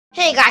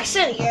Hey guys,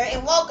 Sunny here,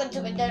 and welcome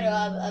to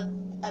another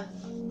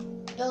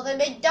building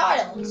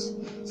McDonald's.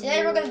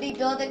 Today we're gonna be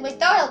building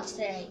McDonald's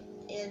today,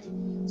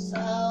 and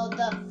so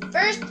the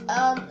first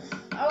I'm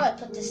gonna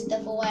put this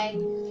stuff away.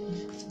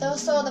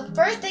 So the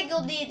first thing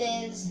you'll need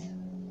is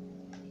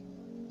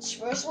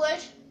spruce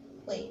wood.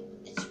 Wait,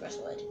 it's spruce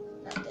wood,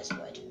 not this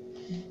wood.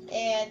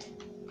 And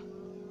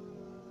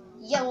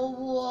yellow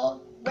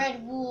wool,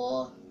 red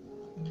wool.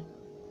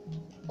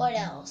 What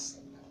else?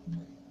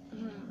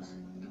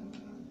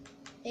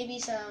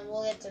 Maybe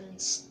we'll get some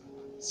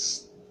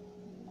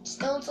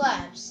stone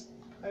slabs,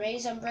 or maybe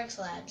some brick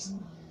slabs.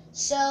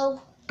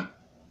 So,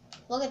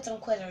 we'll get some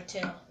quitter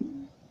too.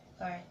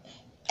 Alright.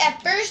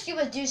 At first, you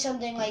would do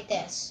something like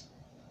this.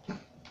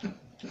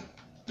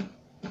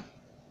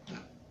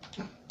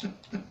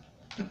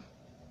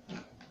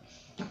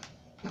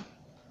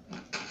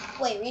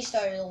 Wait,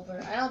 restart it over.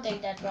 I don't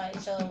think that's right.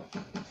 So,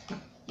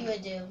 you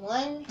would do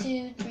 1,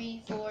 2,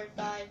 3, 4,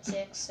 5,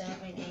 6, 7,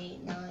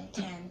 8, 9,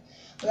 10,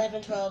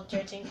 11, 12,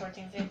 13,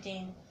 14,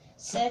 15,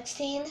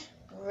 16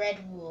 red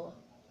wool.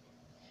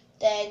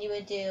 Then you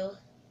would do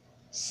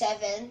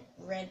 7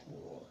 red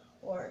wool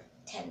or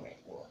 10 red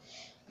wool.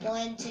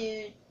 1,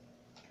 2,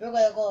 we're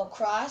going to go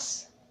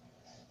across.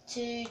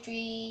 2,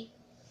 3,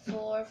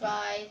 4,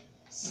 5,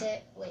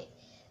 6, wait.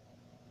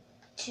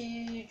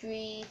 2,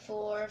 3,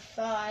 4,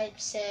 5,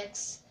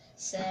 6,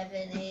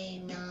 7,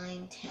 8,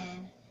 9,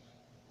 10.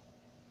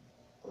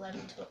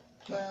 11,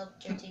 12,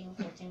 13,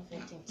 14,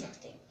 15,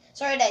 16.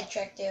 Sorry that I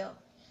tricked you.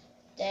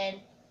 Then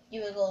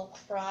you would go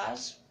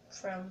across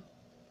from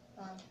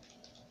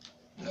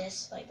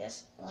this, like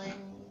this. 1,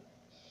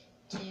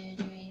 2,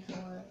 3,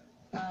 4,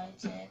 5,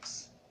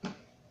 6,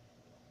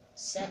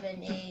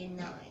 7, 8,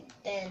 9.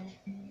 Then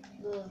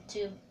move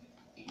to,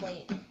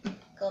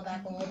 go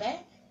back a little bit.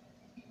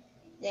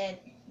 Then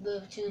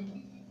move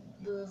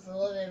a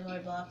little bit more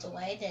blocks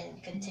away.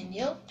 Then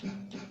continue.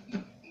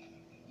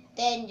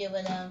 Then you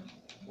would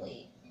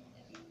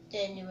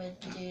Then you would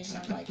do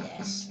something like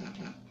this.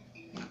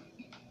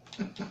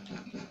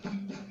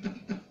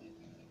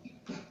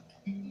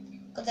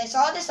 Because I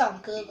saw this on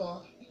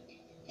Google,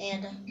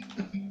 and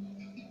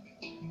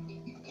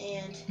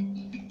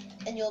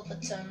you'll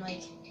put some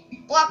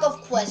block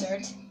of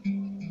quizzard.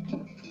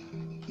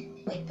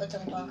 Wait, put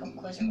some block of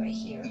quizzard right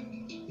here.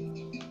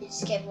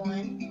 Skip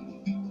one.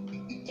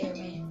 There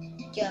we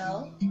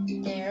go.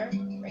 There,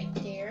 right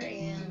there,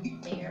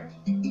 and there.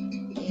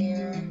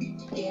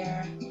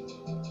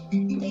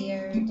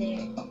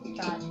 There. Oh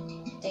god.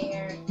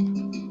 There.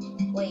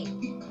 Wait,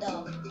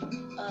 no.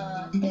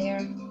 There.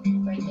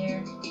 Right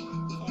there.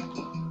 And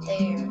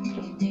there.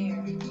 And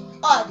there.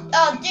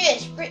 Oh, dude,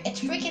 it's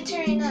freaking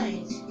turning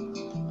nice.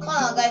 Hold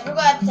on, guys. We're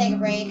gonna have to take a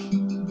break.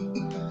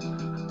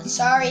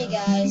 Sorry,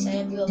 guys.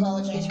 I do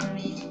apologize for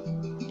me.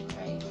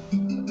 Right.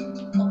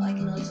 Oh, I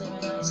can only see my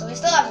eyes. So we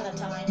still have enough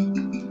time.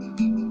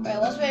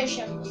 Alright, let's finish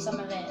some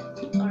of it.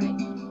 Alright.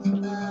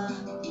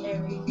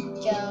 There we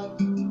go.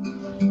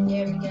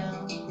 There we go.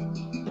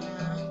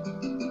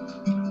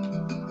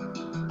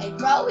 I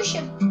probably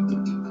should...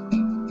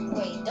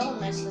 Wait, don't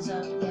mess this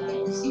up,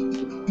 guys.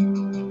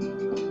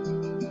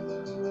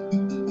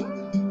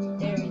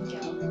 There we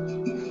go.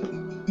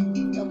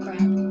 Oh,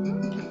 crap.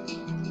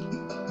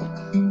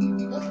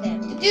 Look at that.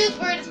 The dude's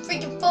wearing a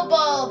freaking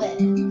football helmet.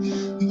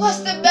 What's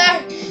the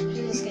matter? I'm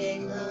just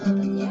kidding.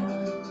 But yeah.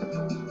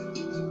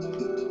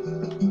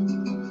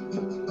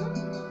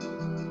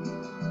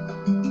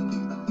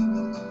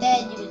 Then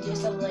you would do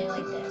something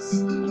like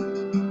this.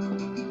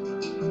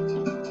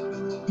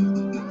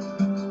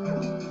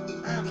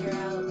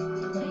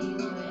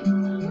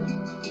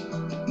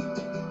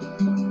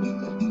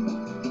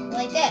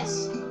 This.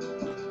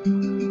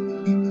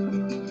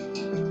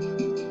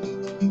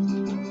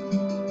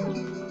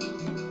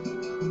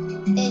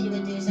 Then you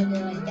would do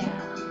something like that.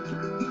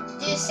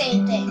 Do the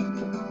same thing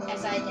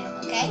as I did,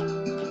 okay?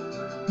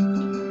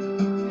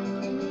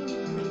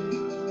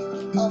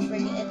 Oh,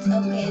 freaking, it's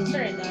okay, it's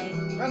turning night.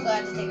 We're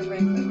glad to take a break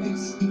from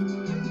this.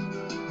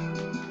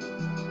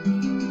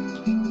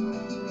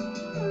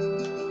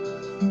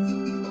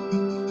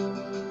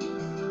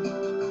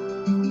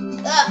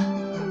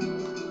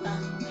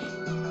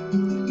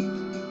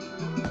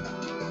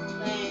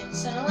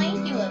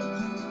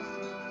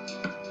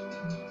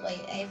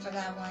 Wait, I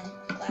forgot one.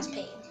 Glass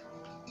pane.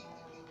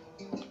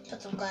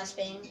 Put some glass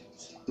pane.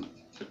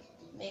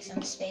 Make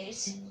some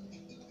space.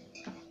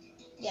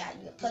 Yeah,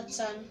 you put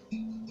some.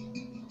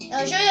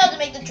 I'll show you how to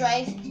make the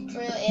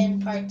drive-thru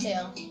in part 2.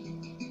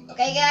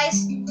 Okay,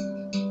 guys?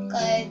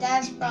 Because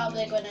that's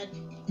probably going to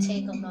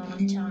take a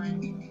long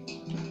time.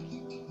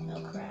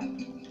 Oh, crap.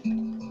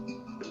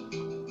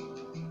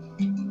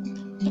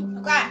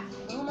 Oh, crap.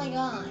 Oh, my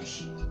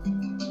gosh.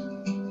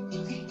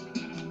 Okay.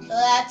 So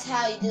that's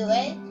how you do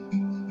it.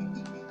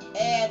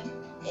 And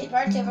in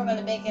part 2, we're going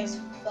to make us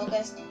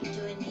focus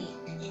doing the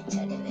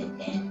inside of it.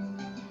 And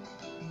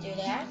do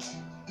that.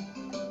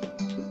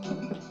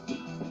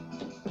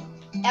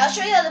 I'll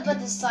show you how to put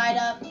the side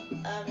up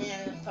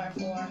in part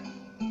 4.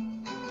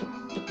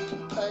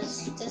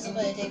 Because this is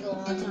going to take a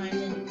long time to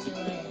do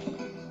it.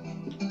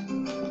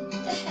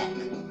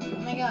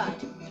 god.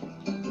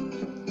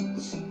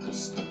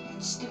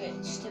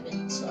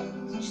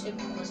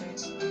 Stupid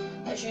blizzards.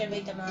 I should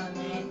make them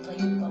automatically,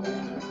 but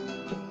whatever.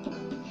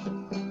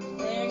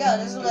 There you go.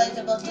 This is what it's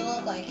supposed to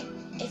look like.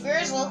 If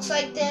yours looks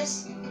like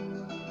this, you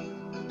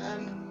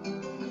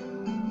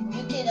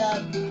could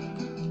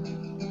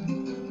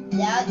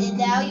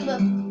now you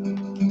would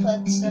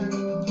put some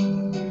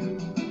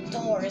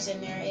doors in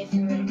there if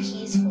you're in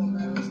peaceful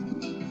mode.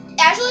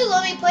 Actually,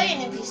 let me play it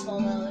in peaceful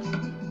mode.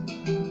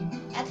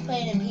 I have to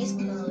play it in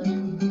peaceful mode.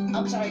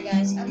 I'm sorry,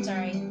 guys. I'm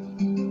sorry.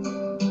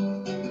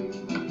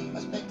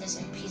 Let's put this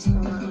in peaceful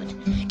mode.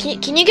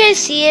 Can you guys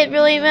see it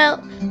really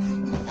well?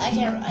 I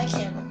can't.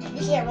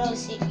 You can't really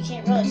see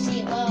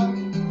it well.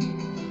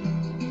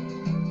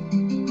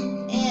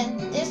 And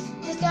this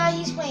guy,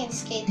 he's playing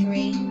Skate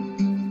 3.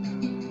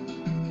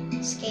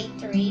 Skate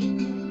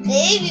 3.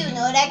 Any of you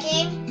know that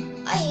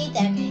game? I hate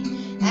that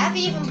game. I haven't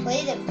even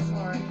played it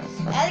before.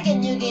 I had to get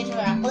new games for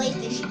our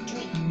PlayStation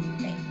 3.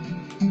 Right.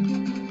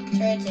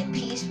 Turn it to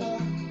peaceful.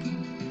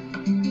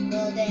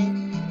 Well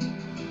then,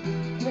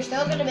 we're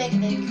still gonna make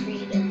it in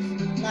creative,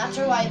 not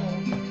survival.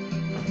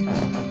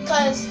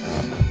 Cause,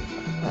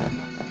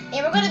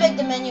 yeah, we're gonna make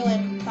the menu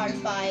in part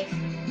 5.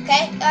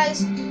 Okay,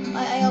 guys?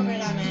 I hope you're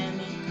not mad at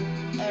me.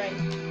 Alright.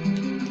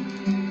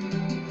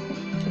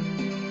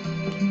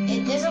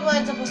 This is what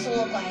it's supposed to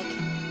look like.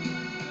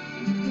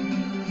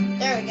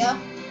 There we go.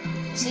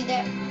 See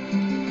that?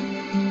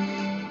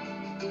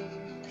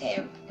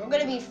 Okay, we're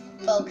gonna be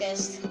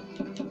focused.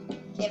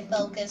 Get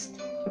focused.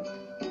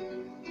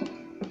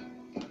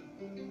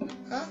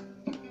 Huh?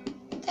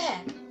 What the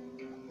heck?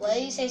 What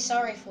did you say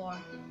sorry for?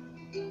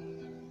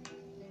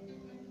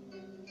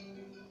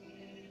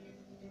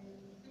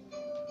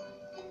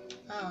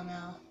 I don't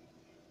know.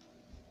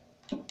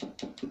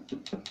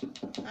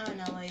 I don't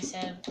know what he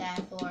said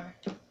that for.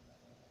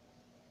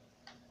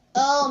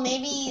 Oh,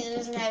 maybe he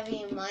doesn't have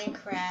any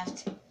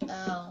Minecraft.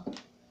 Oh.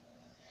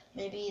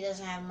 Maybe he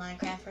doesn't have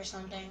Minecraft or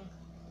something.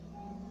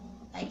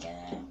 I get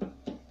it.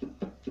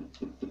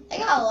 I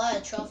got a lot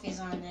of trophies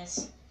on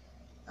this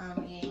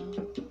game.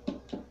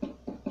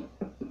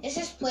 This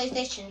is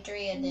PlayStation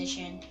 3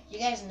 edition. You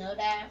guys know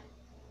that?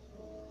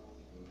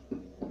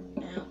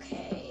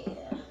 Okay.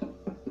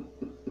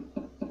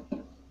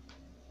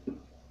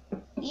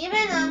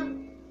 Even,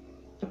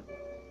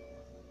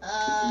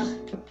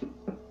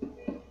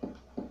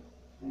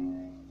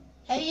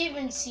 have you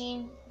even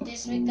seen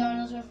this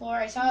McDonald's before?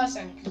 I saw this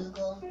on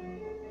Google.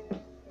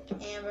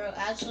 And we're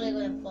actually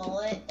going to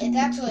follow it. It's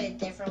actually a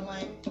different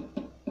one.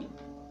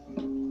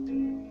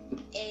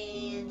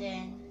 And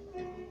then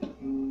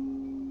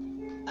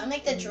I'll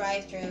make the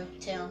drive-thru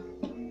too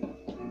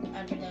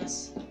after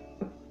this.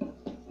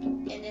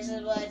 And this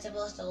is what it's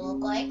supposed to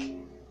look like.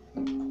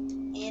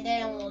 And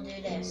then we'll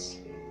do this.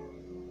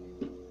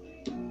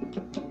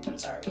 I'm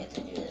sorry, we have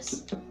to do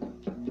this.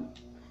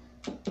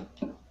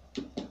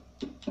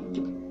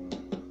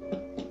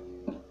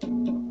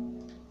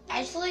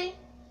 Actually,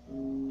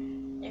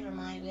 never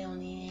mind, we don't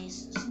need any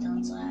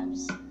stone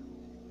slabs.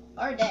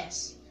 Or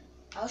this.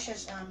 I was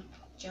just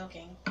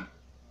joking.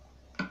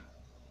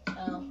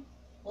 So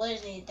we'll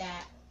just need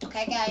that.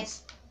 Okay,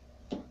 guys?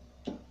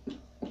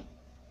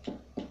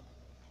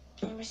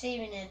 I'm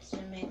receiving it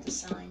to make the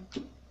sign.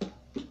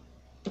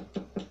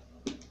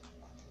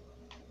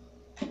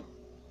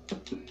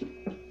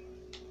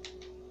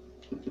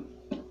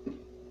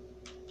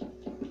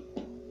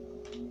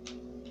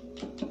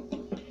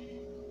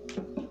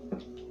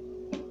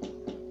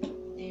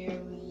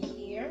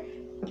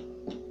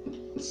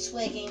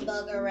 Swigging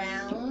bug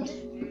around.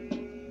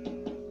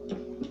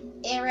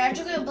 And we're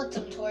actually going to put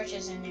some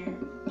torches in there.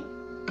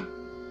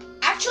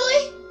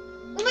 Actually,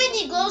 we might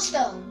need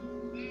glowstone.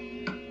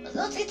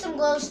 Let's get some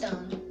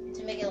glowstone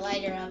to make it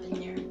lighter up in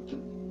there.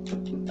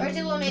 First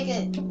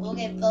we'll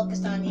get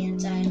focused on the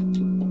inside.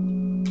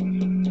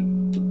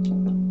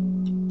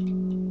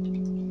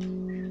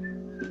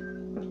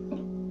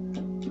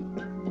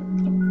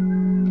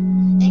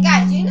 And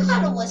guys, do you know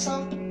how to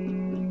whistle?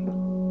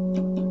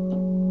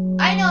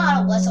 I know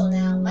how to whistle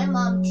now. My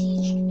mom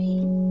taught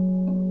me.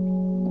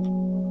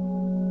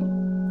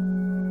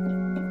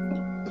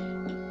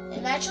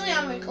 And actually,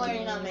 I'm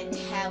recording on my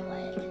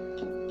tablet.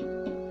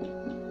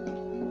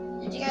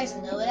 Did you guys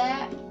know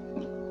that?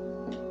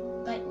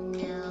 But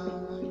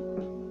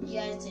no, you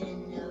guys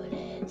didn't know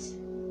that.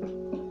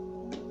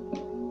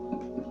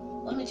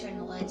 Let me turn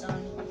the lights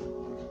on.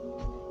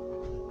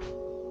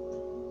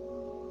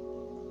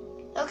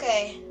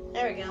 Okay,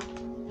 there we go.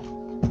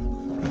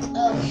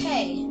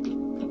 Okay.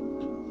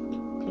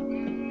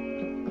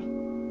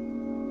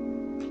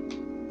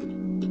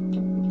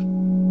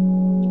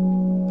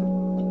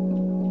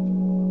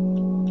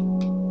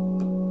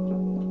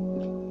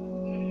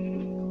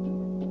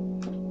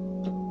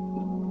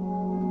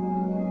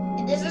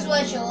 This is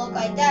what it should look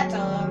like. That's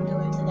all I'm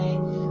doing today.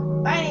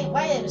 My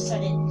name is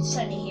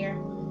Sunny here.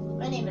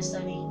 My name is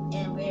Sunny,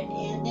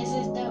 and this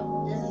is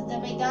the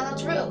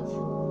McDonald's roof.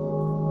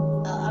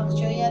 I will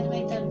show you how to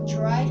make the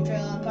drive-thru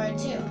on part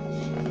 2.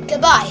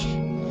 Goodbye.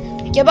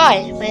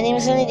 Goodbye. My name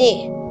is Sunny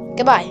D.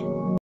 Goodbye.